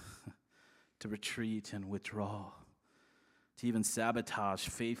run, to retreat and withdraw, to even sabotage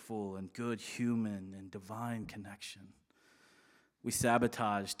faithful and good human and divine connection. We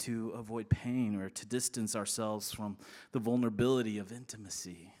sabotage to avoid pain or to distance ourselves from the vulnerability of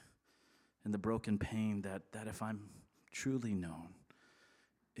intimacy and the broken pain that if I'm truly known,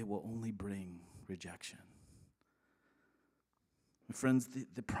 it will only bring rejection. And friends,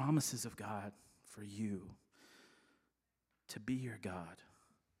 the promises of God for you to be your God,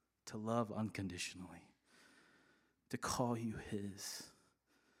 to love unconditionally, to call you his.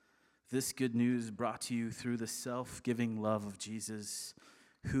 This good news brought to you through the self-giving love of Jesus,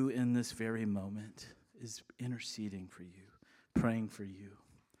 who in this very moment is interceding for you, praying for you,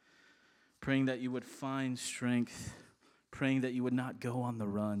 praying that you would find strength, praying that you would not go on the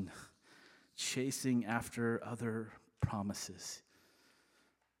run, chasing after other promises,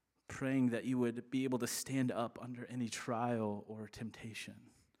 praying that you would be able to stand up under any trial or temptation,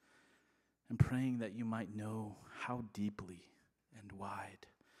 and praying that you might know how deeply and wide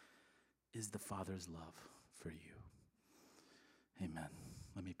is the Father's love for you. Amen.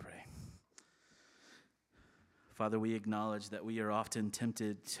 Let me pray. Father, we acknowledge that we are often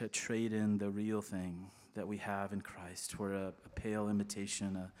tempted to trade in the real thing that we have in Christ for a pale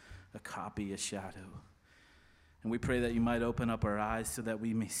imitation, a copy, a shadow. And we pray that you might open up our eyes so that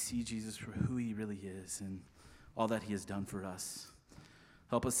we may see Jesus for who he really is and all that he has done for us.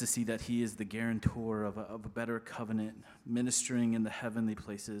 Help us to see that he is the guarantor of a better covenant, ministering in the heavenly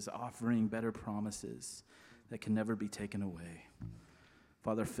places, offering better promises that can never be taken away.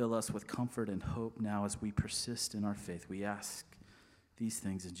 Father, fill us with comfort and hope now as we persist in our faith. We ask these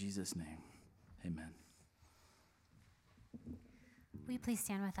things in Jesus' name. Amen. Will you please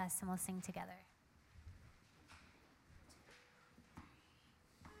stand with us and we'll sing together?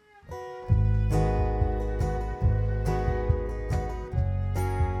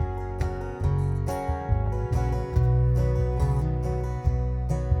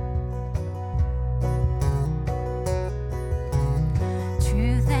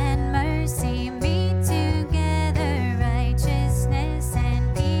 Truth and mercy meet together, righteousness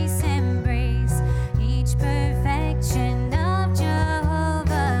and peace embrace. Each perfection of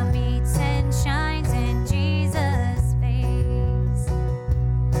Jehovah meets and shines in Jesus' face.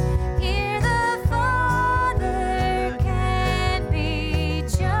 Here the Father can be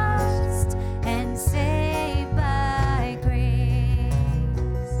just and saved by grace.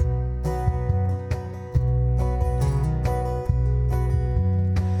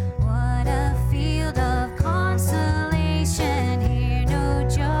 What a field of consolation. Here no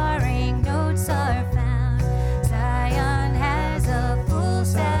jarring notes are found. Zion has a full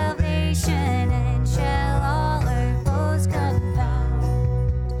salvation and shall all her foes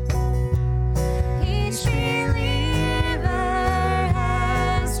confound. Each believer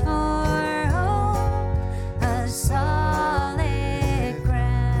has for hope a solid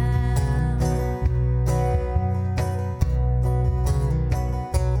ground.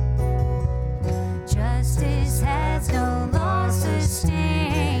 Justice has no law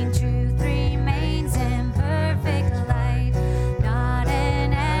sustained. Truth remains in perfect light. Not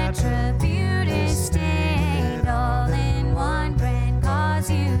an attribute is stained. All in one grand cause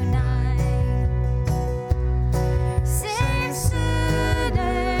unite. Save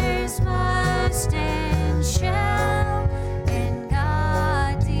sinners must and shall in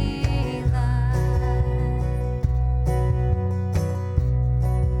God delight.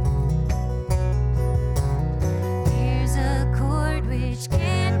 Here's a chord which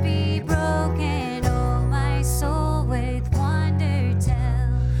can't be broken. Oh, my soul with wonder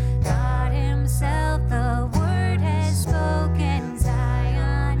tell. God himself the word has spoken.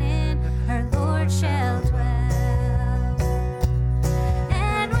 Zion in her Lord shall dwell.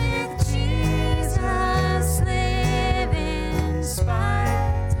 And with Jesus live in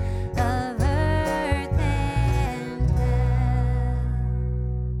spite of earth and hell.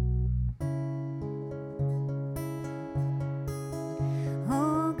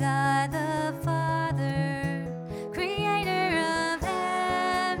 O God the Father, creator of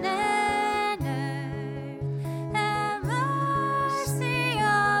heaven and earth, have mercy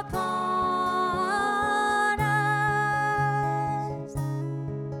upon us.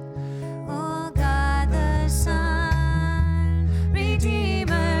 O God the Son,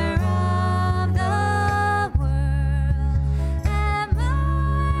 redeemer of the world, have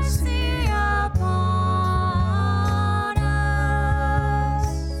mercy upon us.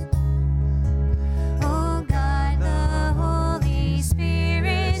 O God the Holy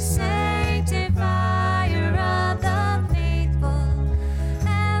Spirit, sanctifier of the faithful,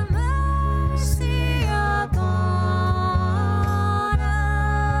 have mercy upon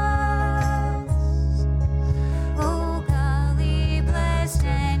us. O golly blessed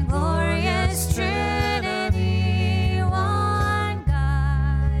and glorious Trinity, one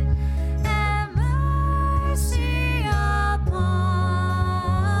God, have mercy upon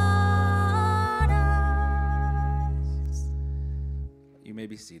us. You may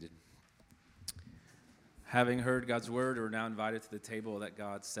be seated. Having heard God's word, we're now invited to the table that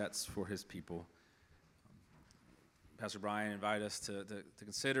God sets for his people. Pastor Brian invited us to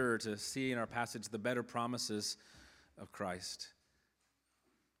consider or to see in our passage the better promises of Christ.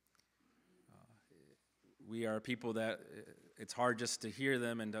 We are people that it's hard just to hear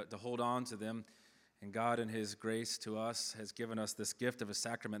them and to hold on to them. And God, in his grace to us, has given us this gift of a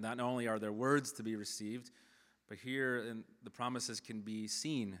sacrament. Not only are there words to be received, but here the promises can be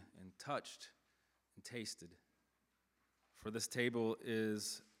seen and touched and tasted. For this table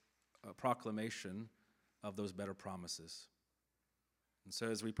is a proclamation of those better promises. And so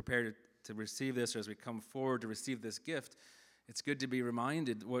as we prepare to receive this, or as we come forward to receive this gift, It's good to be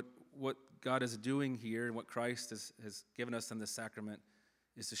reminded what God is doing here and what Christ has given us in this sacrament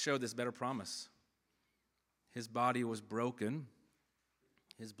is to show this better promise. His body was broken,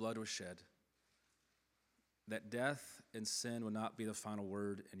 his blood was shed, that death and sin would not be the final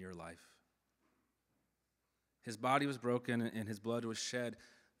word in your life. His body was broken and his blood was shed.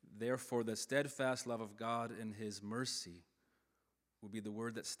 Therefore, the steadfast love of God and his mercy will be the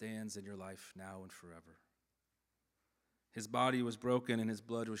word that stands in your life now and forever. His body was broken and his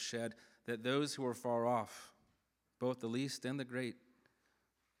blood was shed, that those who are far off, both the least and the great,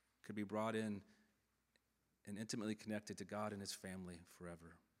 could be brought in and intimately connected to God and his family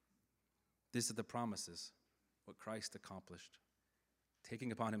forever. These are the promises, what Christ accomplished,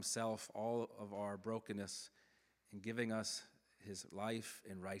 taking upon himself all of our brokenness and giving us his life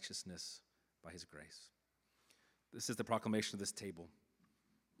and righteousness by his grace. This is the proclamation of this table.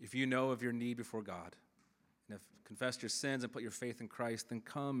 If you know of your need before God and have confessed your sins and put your faith in Christ, then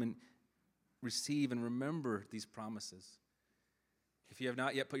come and receive and remember these promises. If you have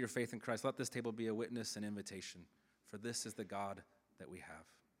not yet put your faith in Christ, let this table be a witness and invitation, for this is the God that we have.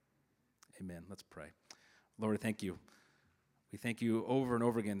 Amen. Let's pray. Lord, thank you. We thank you over and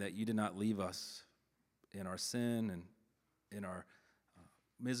over again that you did not leave us in our sin and in our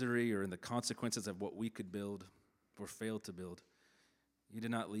misery or in the consequences of what we could build or failed to build. You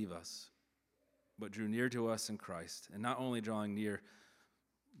did not leave us, but drew near to us in Christ. And not only drawing near,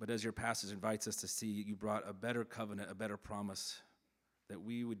 but as your passage invites us to see, you brought a better covenant, a better promise, that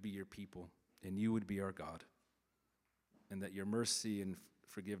we would be your people and you would be our God, and that your mercy and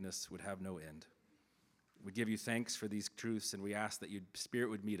forgiveness would have no end. We give you thanks for these truths, and we ask that your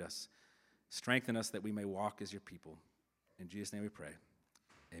Spirit would meet us, strengthen us that we may walk as your people. In Jesus' name we pray.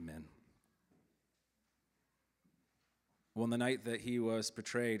 Amen. Well, on the night that he was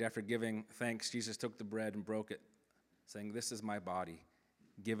betrayed, after giving thanks, Jesus took the bread and broke it, saying, "This is my body,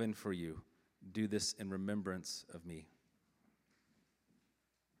 given for you. Do this in remembrance of me."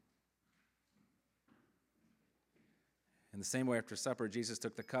 In the same way, after supper, Jesus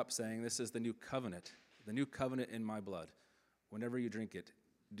took the cup, saying, "This is the new covenant in my blood. Whenever you drink it,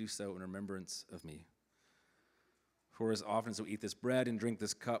 do so in remembrance of me. For as often as we eat this bread and drink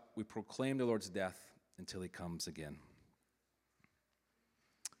this cup, we proclaim the Lord's death until he comes again."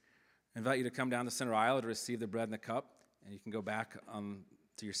 I invite you to come down the center aisle to receive the bread and the cup, and you can go back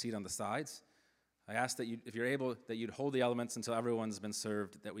to your seat on the sides. I ask that if you're able, that you'd hold the elements until everyone's been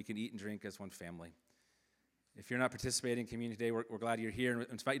served, that we can eat and drink as one family. If you're not participating in communion today, we're glad you're here, and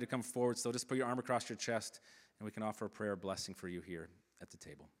invite you to come forward. So just put your arm across your chest, and we can offer a prayer blessing for you here at the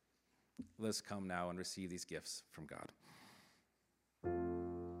table. Let's come now and receive these gifts from God.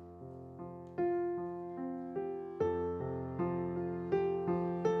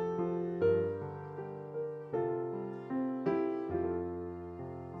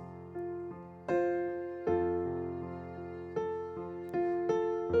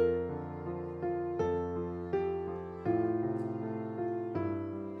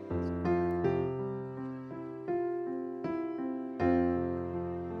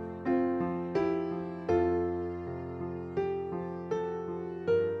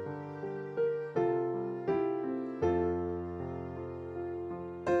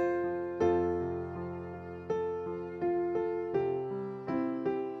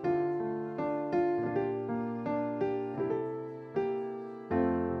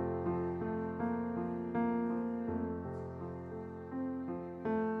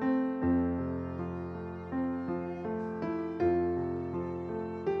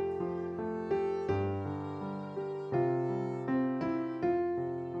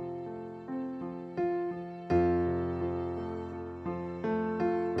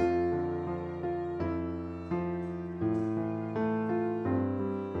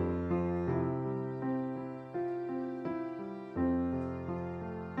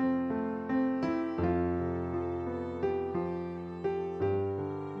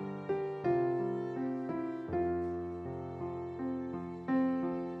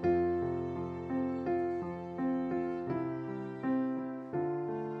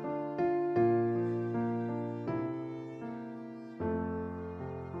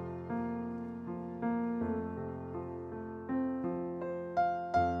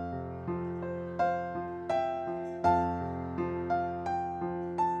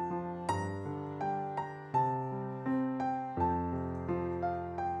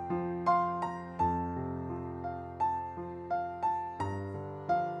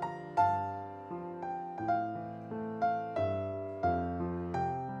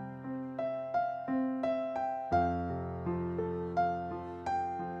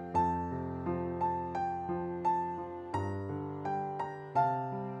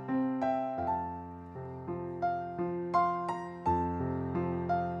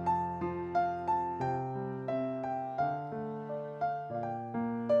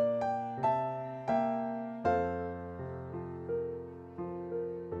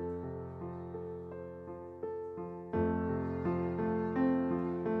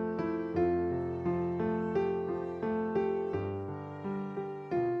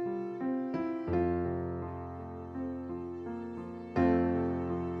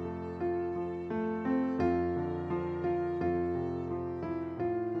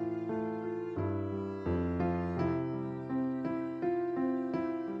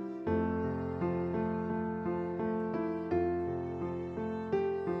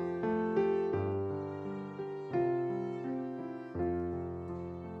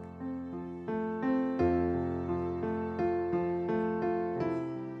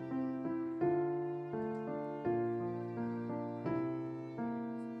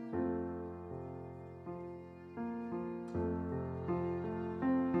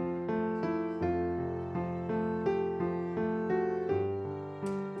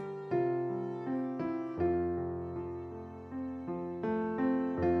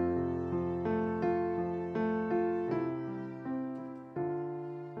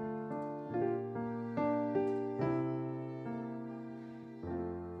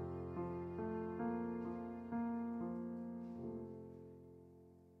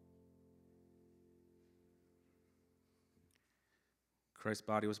 Christ's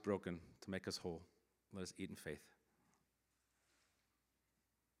body was broken to make us whole. Let us eat in faith.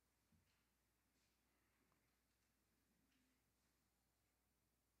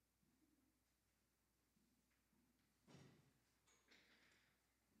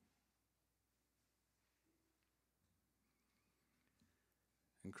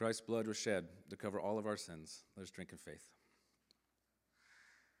 And Christ's blood was shed to cover all of our sins. Let us drink in faith.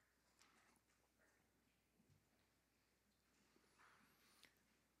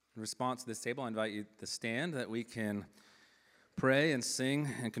 In response to this table, I invite you to stand that we can pray and sing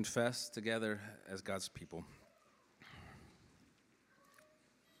and confess together as God's people.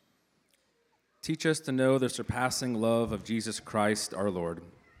 Teach us to know the surpassing love of Jesus Christ our Lord,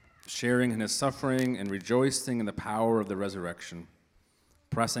 sharing in his suffering and rejoicing in the power of the resurrection,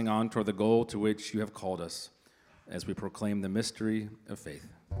 pressing on toward the goal to which you have called us as we proclaim the mystery of faith.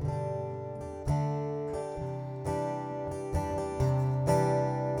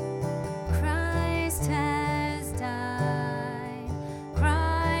 Christ has died.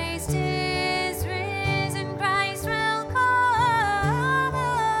 Christ is risen. Christ will come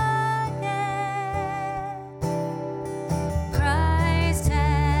again. Christ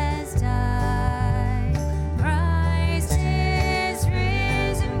has died. Christ is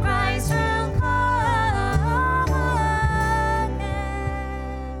risen. Christ will come again.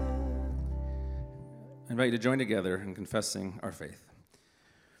 I invite you to join together in confessing our faith.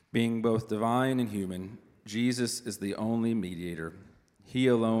 Being both divine and human, Jesus is the only mediator. He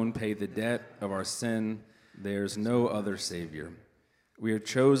alone paid the debt of our sin. There's no other Savior. We are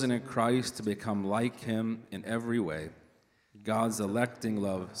chosen in Christ to become like him in every way. God's electing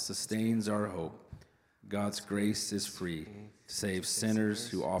love sustains our hope. God's grace is free to save sinners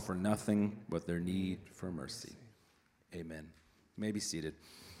who offer nothing but their need for mercy. Amen. You may be seated.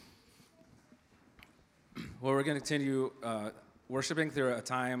 Well, we're going to continue worshiping through a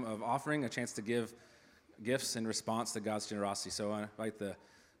time of offering, a chance to give gifts in response to God's generosity. So I invite the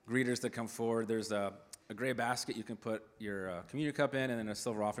greeters to come forward. There's a gray basket you can put your communion cup in, and then a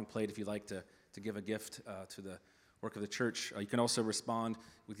silver offering plate if you'd like to give a gift to the work of the church. You can also respond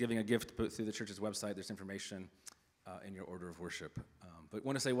with giving a gift through the church's website. There's information in your order of worship. But I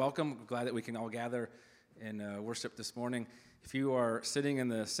want to say welcome. I'm glad that we can all gather and worship this morning. If you are sitting in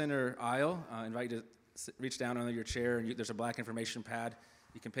the center aisle, I invite you to reach down under your chair, and there's a black information pad.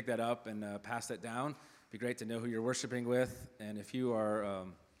 You can pick that up and pass that down. It'd be great to know who you're worshiping with. And if you are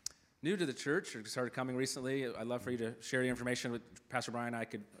new to the church or started coming recently, I'd love for you to share your information with Pastor Brian. I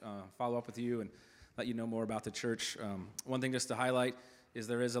could follow up with you and let you know more about the church. One thing just to highlight is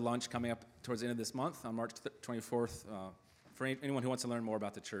there is a lunch coming up towards the end of this month on March 24th. For anyone who wants to learn more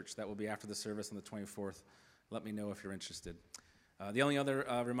about the church, that will be after the service on the 24th. Let me know if you're interested. The only other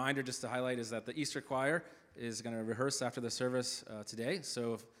reminder just to highlight is that the Easter choir is going to rehearse after the service today.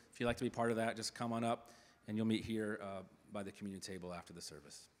 So if you'd like to be part of that, just come on up, and you'll meet here by the communion table after the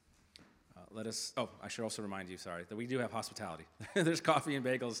service. I should also remind you, that we do have hospitality. There's coffee and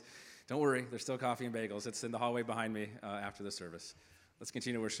bagels. Don't worry, there's still coffee and bagels. It's in the hallway behind me after the service. Let's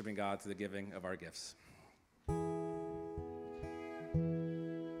continue worshiping God through the giving of our gifts.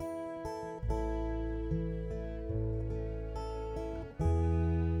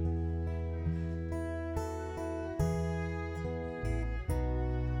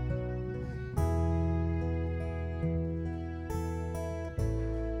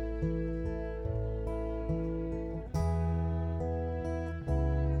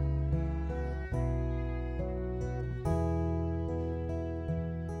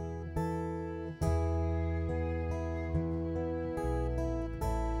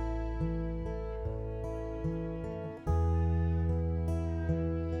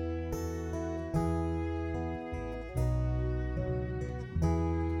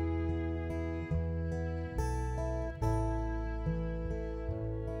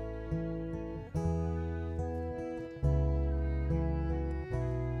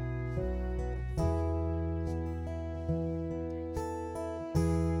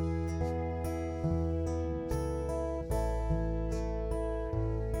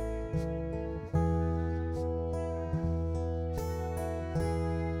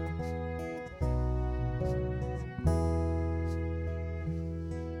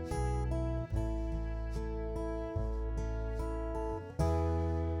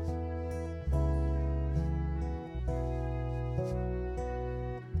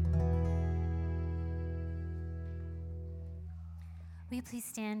 Will you please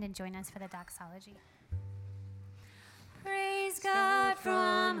stand and join us for the doxology? Praise God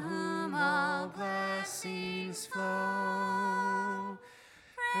from whom all blessings flow.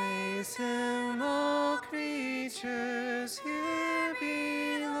 Praise him, all creatures here below.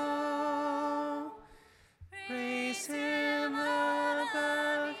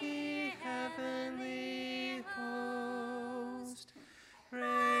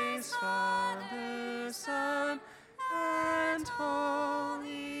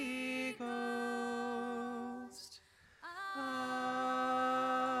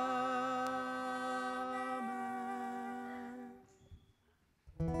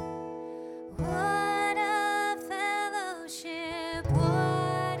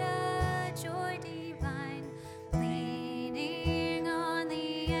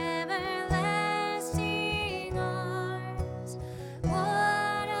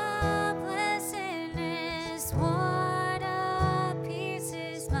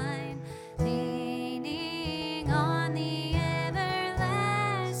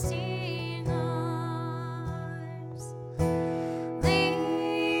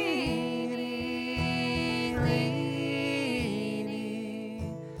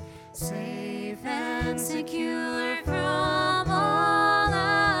 safe and secure from all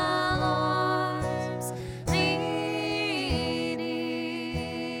alarms, leaning,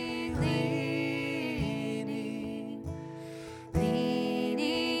 leaning,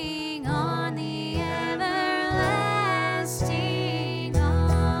 leaning on the everlasting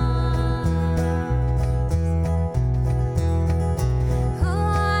arms.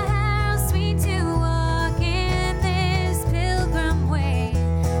 Oh, how sweet to walk in this pilgrim way,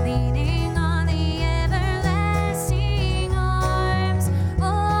 leaning on the everlasting arms. Oh,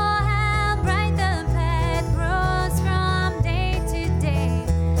 how bright the path grows from day to day,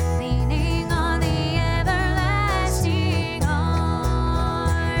 leaning on the everlasting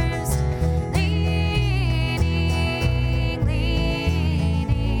arms. Leaning,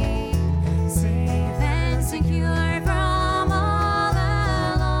 leaning, safe and secure from all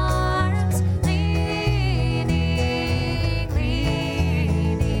alarms. Leaning,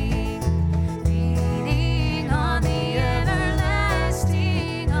 leaning, leaning on the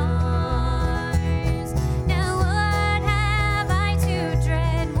everlasting arms. Now what have I to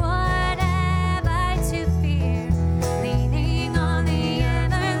dread? What have I to fear? Leaning on the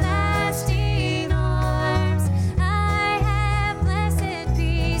everlasting arms. I have blessed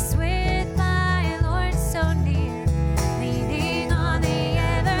peace with my Lord so near. Leaning on the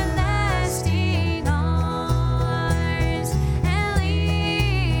everlasting arms. And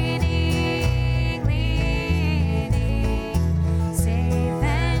leaning, leaning, safe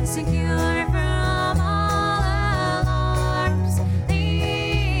and secure from all alarms.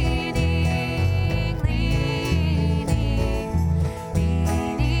 Leaning, leaning,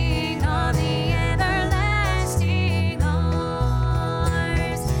 leaning on the everlasting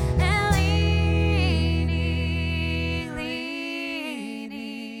arms. And leaning,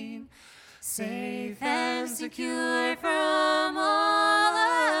 leaning, safe and secure from all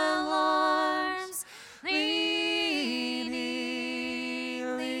alarms. Leaning,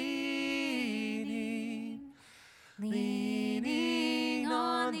 leaning, leaning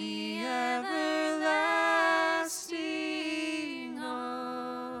on the everlasting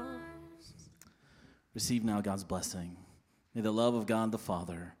arms. Receive now God's blessing. May the love of God the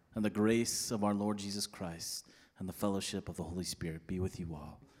Father and the grace of our Lord Jesus Christ and the fellowship of the Holy Spirit be with you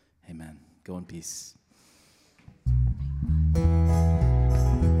all. Amen. Go in peace.